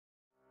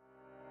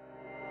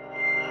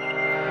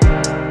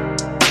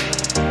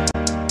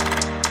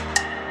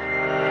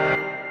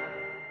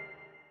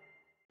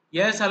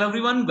Yes, hello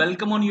everyone.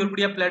 Welcome on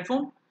YourPedia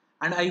platform,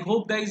 and I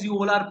hope guys you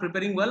all are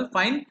preparing well.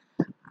 Fine,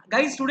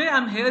 guys. Today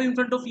I'm here in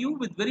front of you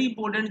with very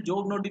important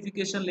job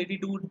notification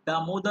related to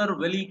Damodar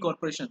Valley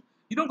Corporation.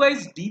 You know,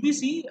 guys,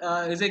 DVC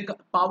is a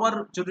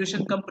power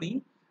generation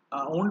company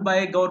owned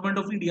by government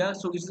of India.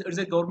 So it's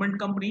a government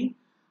company,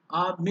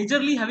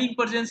 majorly having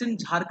presence in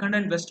Jharkhand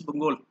and West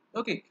Bengal.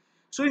 Okay.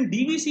 So in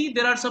DVC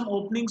there are some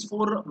openings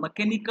for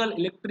mechanical,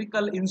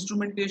 electrical,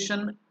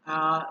 instrumentation,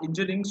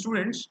 engineering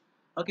students.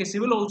 Okay,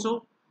 civil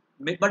also,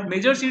 but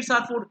major seats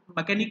are for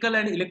mechanical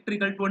and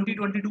electrical.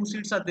 2022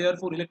 seats are there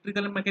for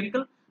electrical and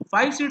mechanical,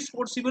 5 seats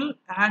for civil,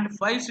 and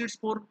 5 seats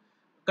for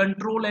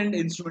control and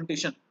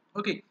instrumentation.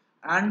 Okay,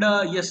 and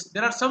yes,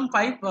 there are some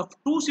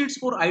 2 seats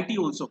for IT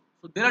also.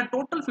 So there are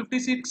total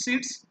 56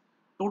 seats.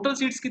 Total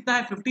seats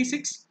kitna hai?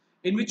 56,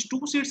 in which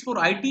 2 seats for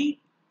IT,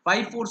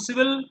 5 for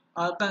civil,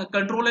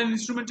 control and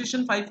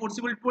instrumentation, 5 for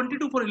civil,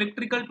 22 for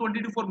electrical,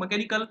 22 for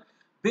mechanical,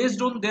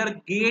 based on their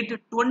gate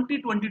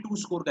 2022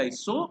 score, guys.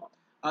 So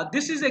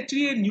this is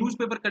actually a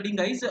newspaper cutting,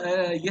 guys.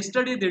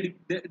 Yesterday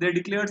they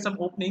declared some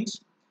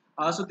openings.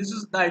 So this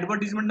is the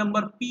advertisement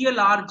number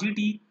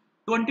PLRGT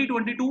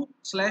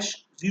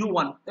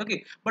 2022/01.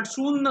 Okay, but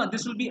soon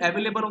this will be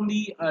available on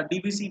the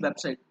DVC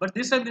website. But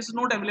this time this is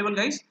not available,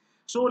 guys.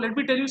 So let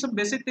me tell you some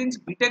basic things.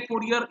 BTech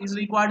 4 year is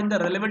required in the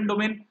relevant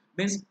domain.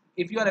 Means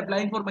if you are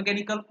applying for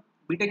mechanical,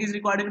 BTech is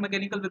required in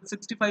mechanical with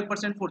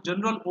 65% for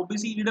general,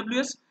 OBC,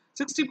 EWS,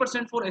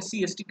 60% for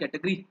SC ST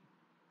category.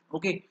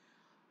 Okay,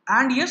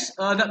 and yes,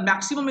 the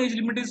maximum age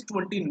limit is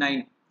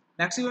 29.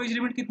 Maximum age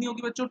limit कितनी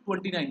होगी बच्चों?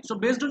 29. So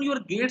based on your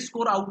gate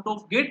score, out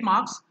of gate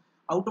marks,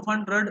 out of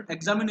 100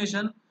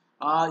 examination,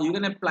 you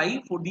can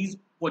apply for these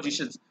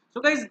positions.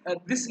 So guys,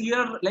 this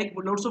year, like,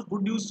 lots of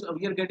good news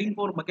we are getting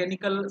for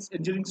mechanical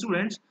engineering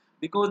students,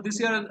 because this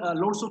year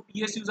lots of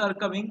PSUs are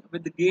coming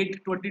with the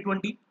gate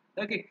 2020.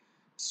 Okay,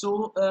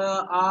 so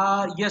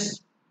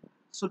yes,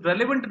 so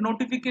relevant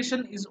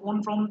notification is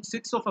on from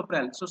 6th of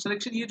April. So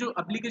selection, ये जो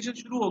application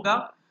शुरू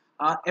होगा,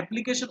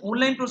 application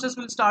online process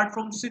will start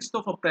from 6th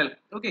of April.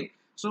 Okay,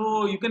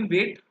 so you can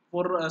wait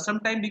for some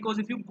time, because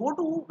if you go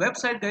to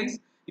website, guys,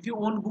 if you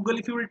on Google,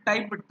 if you will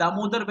type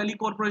Damodar Valley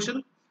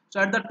Corporation, so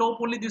at the top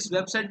only this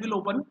website will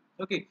open.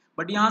 Okay,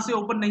 but यहाँ से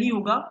open नहीं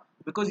होगा,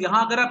 because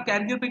यहाँ अगर आप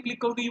career पे click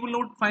करोगे, you will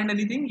not find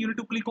anything. You need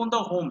to click on the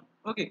home.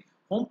 Okay,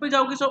 home पे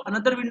जाओगे, so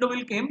another window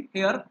will came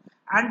here,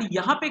 and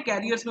यहाँ पे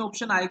careers में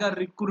option आएगा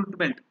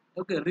recruitment.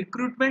 Okay,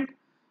 recruitment,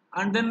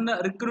 and then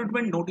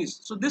recruitment notice.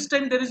 So this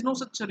time there is no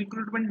such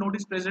recruitment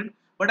notice present,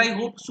 but I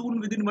hope soon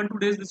within 1-2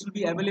 days this will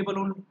be available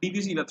on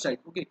DVC website.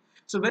 Okay,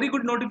 so very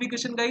good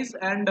notification, guys,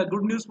 and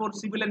good news for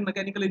civil and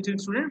mechanical engineering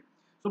student.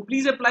 So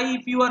please apply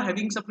if you are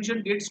having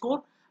sufficient gate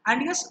score.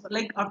 And yes,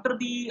 like after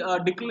the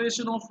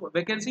declaration of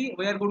vacancy,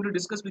 we are going to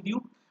discuss with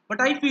you.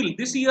 But I feel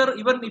this year,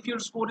 even if your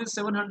score is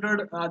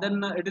 700,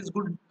 then it is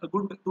good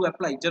to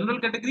apply. General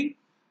category,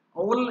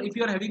 all, if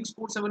you are having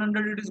score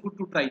 700, it is good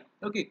to try.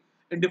 Okay,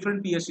 in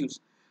different PSUs.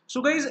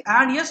 So guys,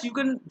 and yes, you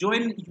can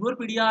join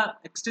YourPedia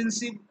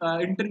extensive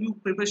interview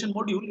preparation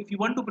module if you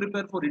want to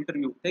prepare for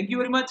interview. Thank you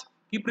very much.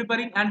 Keep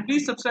preparing, and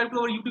please subscribe to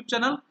our YouTube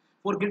channel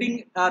for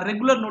getting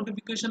regular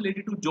notification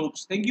related to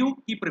jobs. Thank you.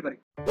 Keep preparing.